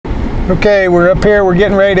Okay, we're up here,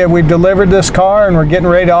 we've delivered this car and we're getting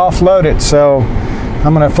ready to offload it. So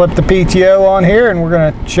I'm going to flip the PTO on here and we're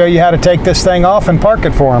going to show you how to take this thing off and park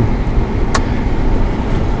it for them.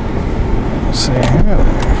 Let's see.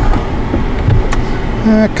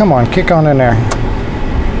 Come on, kick on in there.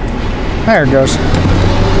 There it goes.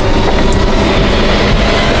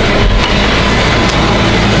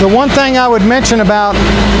 The one thing I would mention about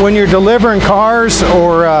when you're delivering cars,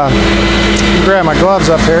 or grab my gloves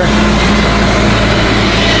up here.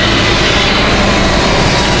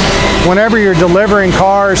 Whenever you're delivering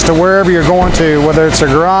cars to wherever you're going to, whether it's a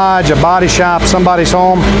garage, a body shop, somebody's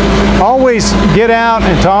home, always get out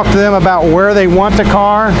and talk to them about where they want the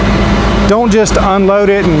car. Don't just unload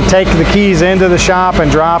it and take the keys into the shop and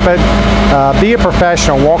drop it. Be a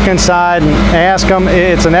professional. Walk inside and ask them.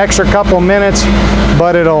 It's an extra couple of minutes,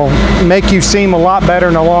 but it'll make you seem a lot better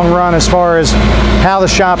in the long run as far as how the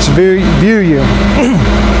shops view you.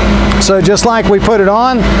 So just like we put it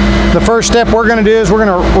on, the first step we're going to do is we're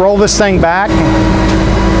going to roll this thing back.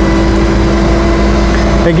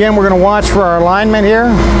 Again, we're going to watch for our alignment here.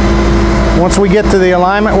 Once we get to the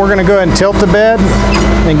alignment, we're going to go ahead and tilt the bed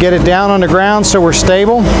and get it down on the ground so we're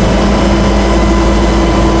stable.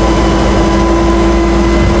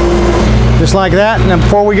 Just like that. And then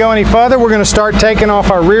before we go any further, we're going to start taking off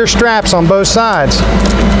our rear straps on both sides.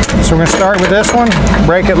 So we're going to start with this one,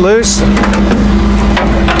 break it loose.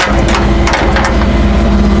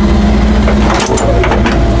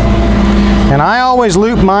 And I always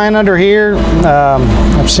loop mine under here.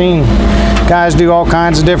 I've seen guys do all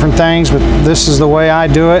kinds of different things, but this is the way I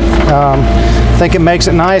do it. I think it makes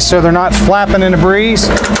it nice so they're not flapping in the breeze.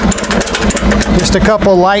 Just a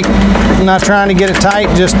couple light, I'm not trying to get it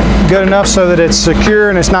tight, just good enough so that it's secure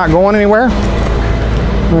and it's not going anywhere.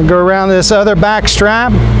 I'm going to go around this other back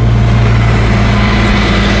strap.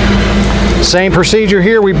 Same procedure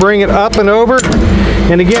here, we bring it up and over.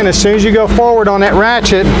 And again, as soon as you go forward on that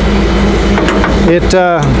ratchet,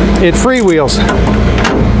 it freewheels.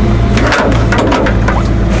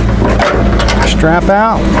 Strap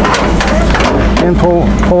out and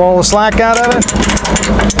pull all the slack out of it.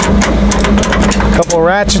 Couple of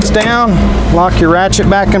ratchets down, lock your ratchet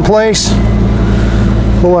back in place.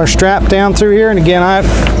 Pull our strap down through here, and again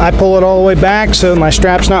I pull it all the way back so my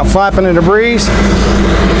strap's not flapping in the breeze.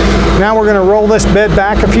 Now we're going to roll this bed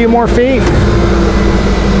back a few more feet.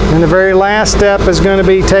 And the very last step is going to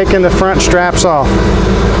be taking the front straps off.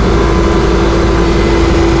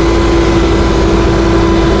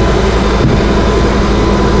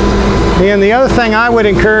 And the other thing I would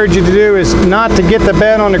encourage you to do is not to get the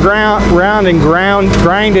bed on the ground and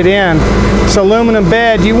grind it in. It's aluminum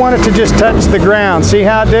bed, you want it to just touch the ground. See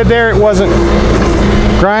how it did there? It wasn't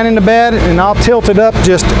grinding the bed, and I'll tilt it up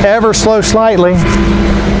just ever so slightly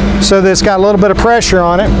so that it's got a little bit of pressure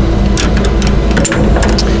on it.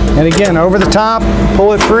 And again, over the top,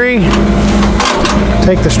 pull it free,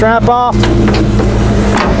 take the strap off.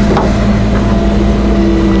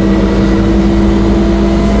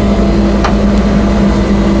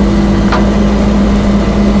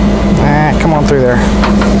 Come on through there.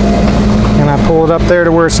 And I pull it up there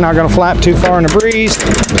to where it's not going to flap too far in the breeze.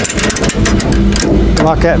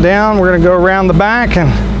 Lock that down. We're going to go around the back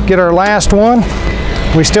and get our last one.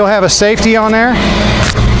 We still have a safety on there.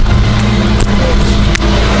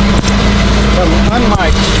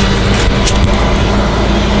 Unmiked.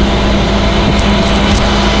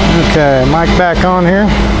 Okay, mic back on here.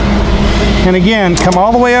 And again, come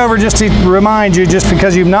all the way over just to remind you, just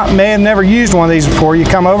because you may have never used one of these before, you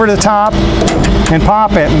come over to the top and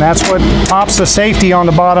pop it, and that's what pops the safety on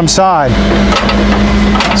the bottom side.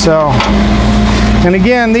 So, and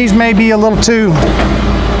again, these may be a little too,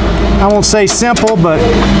 I won't say simple, but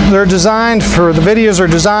they're designed for, the videos are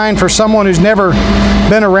designed for someone who's never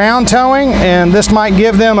been around towing, and this might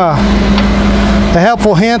give them a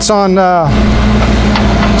helpful hints on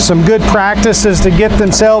some good practices to get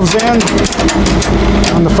themselves in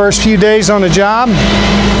on the first few days on the job.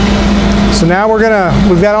 So now we've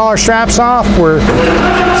got all our straps off. We're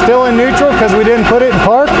still in neutral because we didn't put it in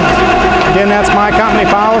park. Again, that's my company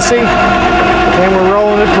policy. And we're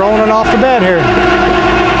rolling it off the bed here.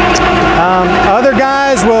 Other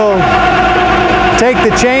guys will take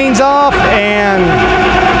the chains off and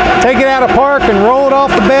take it out of park and roll it off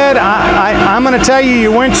the bed. I'm going to tell you,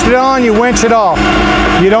 you winch it on, you winch it off.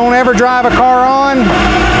 You don't ever drive a car on.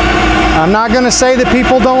 I'm not going to say that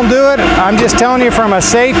people don't do it. I'm just telling you from a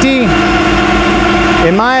safety,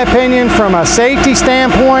 in my opinion, from a safety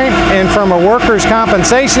standpoint and from a workers'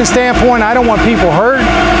 compensation standpoint, I don't want people hurt.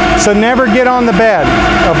 So never get on the bed.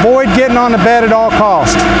 Avoid getting on the bed at all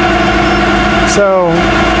costs. So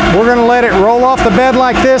we're going to let it roll off the bed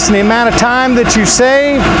like this, and the amount of time that you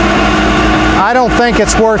save, I don't think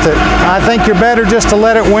it's worth it. I think you're better just to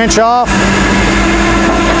let it winch off.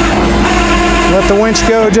 Let the winch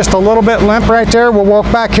go just a little bit limp right there. We'll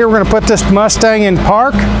walk back here. We're going to put this Mustang in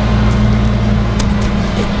park.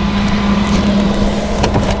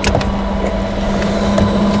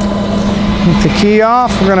 Get the key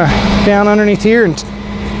off. We're going to down underneath here and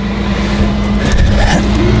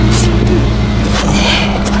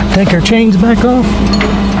take our chains back off.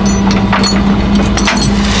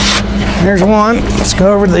 There's one. Let's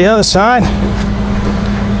go over to the other side.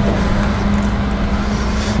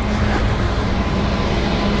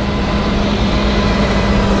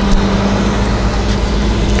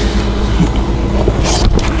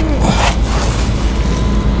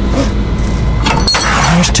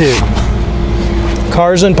 There's two.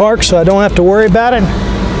 Car's in park, so I don't have to worry about it.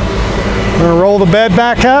 I'm going to roll the bed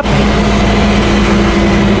back up.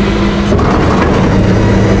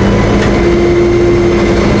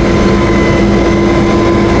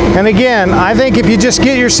 And again, I think if you just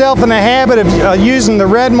get yourself in the habit of using the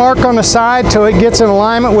red mark on the side till it gets in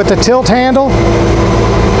alignment with the tilt handle,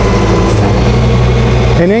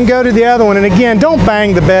 and then go to the other one, and again, don't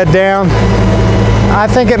bang the bed down. I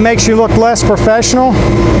think it makes you look less professional.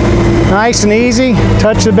 Nice and easy.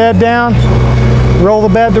 Touch the bed down, roll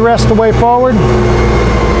the bed the rest of the way forward.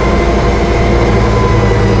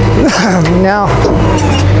 Now,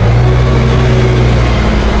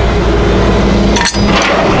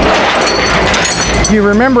 you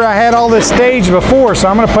remember I had all this stage before, so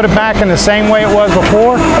I'm going to put it back in the same way it was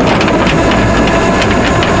before.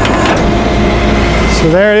 So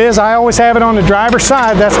there it is. I always have it on the driver's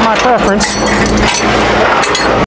side. That's my preference.